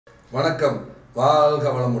வணக்கம். வாழ்க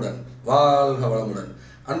வளமுடன், வாழ்க வளமுடன்.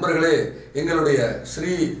 அன்பர்களே, எங்களுடைய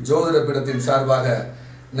ஸ்ரீ ஜோதிட பீடத்தின் சார்பாக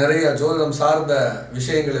நிறைய ஜோதிடம் சார்ந்த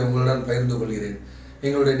விஷயங்களை உங்களுடன் பகிர்ந்து கொள்கிறேன்.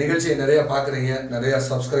 எங்களுடைய நிகழ்ச்சியை நிறைய பார்க்குறீங்க, நிறையா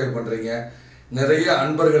சப்ஸ்கிரைப் பண்ணுறீங்க, நிறைய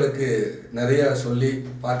அன்பர்களுக்கு நிறைய சொல்லி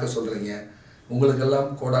பார்க்க சொல்கிறீங்க. உங்களுக்கெல்லாம்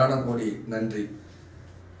கோடான கோடி நன்றி.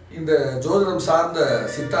 இந்த ஜோதிடம் சார்ந்த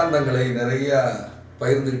சித்தாந்தங்களை நிறைய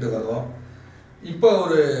பகிர்ந்துக்கிட்டு வர்றோம். இப்போ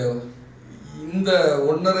இந்த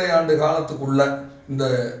 1.5 ஆண்டு காலத்துக்குள்ள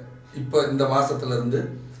இந்த மாதத்துலேருந்து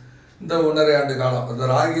இந்த 1.5 ஆண்டு காலம், அந்த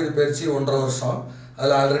ராகியது பயிற்சி 1.5 வருஷம்,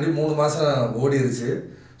 அதில் ஆல்ரெடி 3 மாதம் ஓடிருச்சு.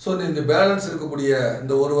 ஸோ இந்த பேலன்ஸ் இருக்கக்கூடிய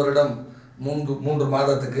இந்த 1 வருடம் 3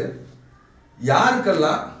 மாதத்துக்கு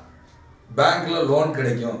யாருக்கெல்லாம் பேங்க்கில் லோன்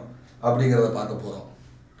கிடைக்கும் அப்படிங்கிறத பார்க்க போகிறோம்.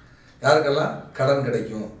 யாருக்கெல்லாம் கடன்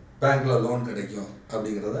கிடைக்கும், பேங்க்கில் லோன் கிடைக்கும்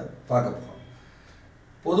அப்படிங்கிறத பார்க்க போகிறோம்.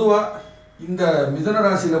 பொதுவாக இந்த மிதுன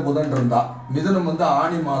ராசியில் புதன் இருந்தால், மிதுனம்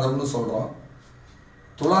ஆணி மாதம்னு சொல்கிறோம்,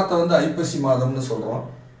 துலாத்தை ஐப்பசி மாதம்னு சொல்கிறோம்,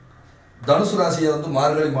 தனுசு ராசியை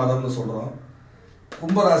மார்கழி மாதம்னு சொல்கிறோம்,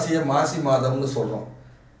 கும்பராசியை மாசி மாதம்னு சொல்கிறோம்.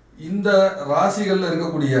 இந்த ராசிகளில்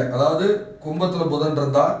இருக்கக்கூடிய, அதாவது கும்பத்தில் புதன்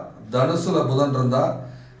இருந்தால், தனுசில் புதன் இருந்தால்,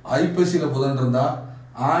 ஐப்பசியில் புதன் இருந்தால்,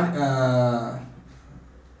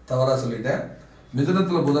 தவறாக சொல்லிட்டேன்,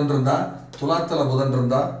 மிதுனத்தில் புதன் இருந்தால், துலாத்தில் புதன்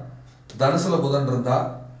இருந்தால், தனுசில் புதன் இருந்தால்,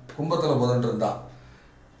 கும்பத்தில் புதன் இருந்தால்,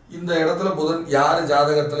 இந்த இடத்துல புதன் யார்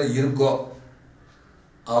ஜாதகத்தில் இருக்கோ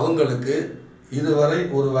அவங்களுக்கு இதுவரை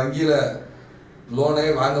ஒரு வங்கியில் லோனே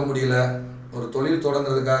வாங்க முடியல, ஒரு தொழில்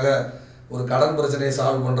தொடங்குறதுக்காக, ஒரு கடன் பிரச்சனையை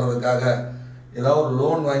சால்வ் பண்ணுறதுக்காக ஏதாவது ஒரு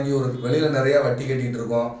லோன் வாங்கி ஒரு வெளியில் நிறையா வட்டி கட்டிகிட்டு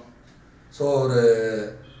இருக்கோம். ஸோ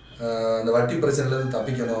அந்த வட்டி பிரச்சனையிலேருந்து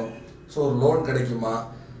தப்பிக்கணும். ஸோ ஒரு லோன் கிடைக்குமா,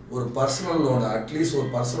 ஒரு பர்சனல் லோனு, அட்லீஸ்ட் ஒரு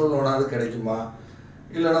பர்சனல் லோனாவது கிடைக்குமா,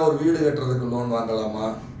 இல்லைனா ஒரு வீடு கட்டுறதுக்கு லோன் வாங்கலாமா,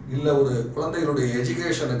 இல்லை ஒரு குழந்தைகளுடைய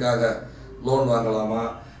எஜுகேஷனுக்காக லோன் வாங்கலாமா,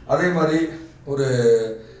 அதே மாதிரி ஒரு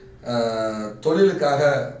தொழிலுக்காக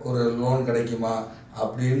ஒரு லோன் கிடைக்குமா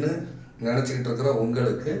அப்படின்னு நினச்சிக்கிட்டு இருக்கிற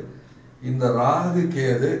உங்களுக்கு இந்த ராகு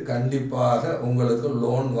கேது கண்டிப்பாக உங்களுக்கு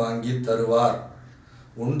லோன் வாங்கி தருவார்.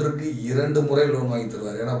 1க்கு 2 முறை லோன் வாங்கி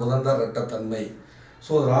தருவார். ஏன்னா புதன் தான் ரெட்டத்தன்மை.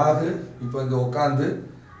 ஸோ ராகு இப்போ இங்கே உட்காந்து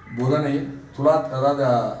புதனையும் அதாவது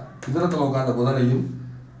மிதுனத்தில் உட்காந்த புதனையும்,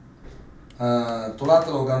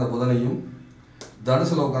 துலாத்தில் உட்காந்த புதனையும்,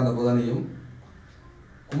 தனுசில் உட்காந்த புதனையும்,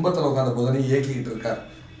 கும்பத்தில் உட்காந்த புதனையும் இயக்கிக்கிட்டு இருக்கார்.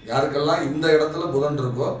 யாருக்கெல்லாம் இந்த இடத்துல புதன்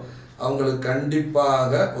இருக்கோ அவங்களுக்கு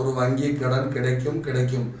கண்டிப்பாக ஒரு வங்கி கடன்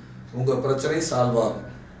கிடைக்கும். உங்கள் பிரச்சனை சால்வ் ஆகும்.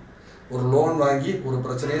 ஒரு லோன் வாங்கி ஒரு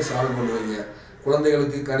பிரச்சனையை சால்வ் பண்ணுவீங்க.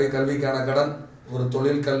 குழந்தைகளுக்கு கல்விக்கான கடன், ஒரு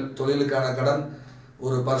தொழிலுக்கான கடன்,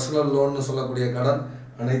 ஒரு பர்சனல் லோன்னு சொல்லக்கூடிய கடன்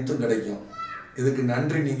அனைத்தும் கிடைக்கும். இதுக்கு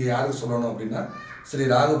நன்றி நீங்கள் யாருக்கு சொல்லணும் அப்படின்னா, ஸ்ரீ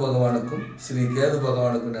ராகு பகவானுக்கும் ஸ்ரீ கேது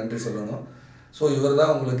பகவானுக்கும் நன்றி சொல்லணும். ஸோ இவர்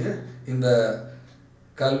தான் உங்களுக்கு இந்த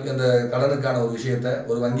கடனுக்கான ஒரு விஷயத்தை,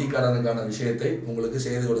 ஒரு வங்கி கடனுக்கான விஷயத்தை உங்களுக்கு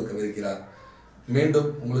செய்து கொடுக்கவிருக்கிறார். மீண்டும்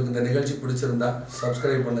உங்களுக்கு இந்த நிகழ்ச்சி பிடிச்சிருந்தா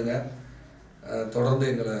சப்ஸ்கிரைப் பண்ணுங்கள், தொடர்ந்து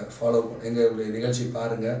எங்களை எங்களுடைய நிகழ்ச்சி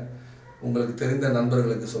பாருங்கள், உங்களுக்கு தெரிந்த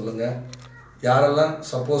நண்பர்களுக்கு சொல்லுங்கள். யாரெல்லாம்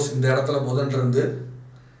சப்போஸ் இந்த இடத்துல புதன் இருந்து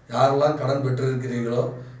யாரெல்லாம் கடன் பெற்றிருக்கிறீர்களோ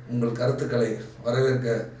உங்கள் கருத்துக்களை வரவேற்க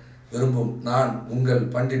விரும்பும் நான் உங்கள்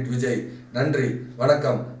பண்டிட் விஜய். நன்றி,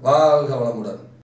 வணக்கம், வாழ்க வளமுடன்.